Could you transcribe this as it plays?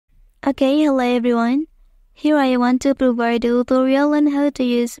Okay, hello everyone. Here I want to provide a tutorial on how to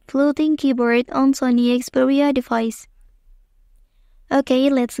use floating keyboard on Sony Xperia device. Okay,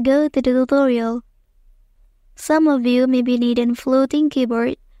 let's go to the tutorial. Some of you may be needing floating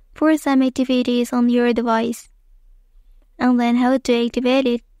keyboard for some activities on your device. And then how to activate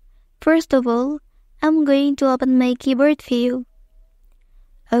it. First of all, I'm going to open my keyboard view.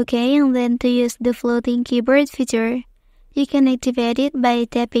 Okay, and then to use the floating keyboard feature, you can activate it by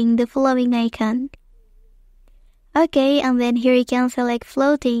tapping the following icon. Okay, and then here you can select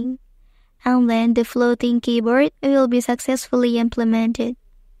floating. And then the floating keyboard will be successfully implemented.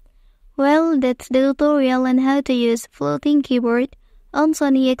 Well, that's the tutorial on how to use floating keyboard on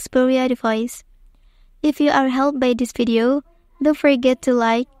Sony Xperia device. If you are helped by this video, don't forget to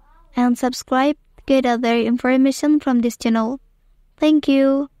like and subscribe to get other information from this channel. Thank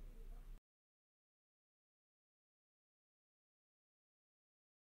you.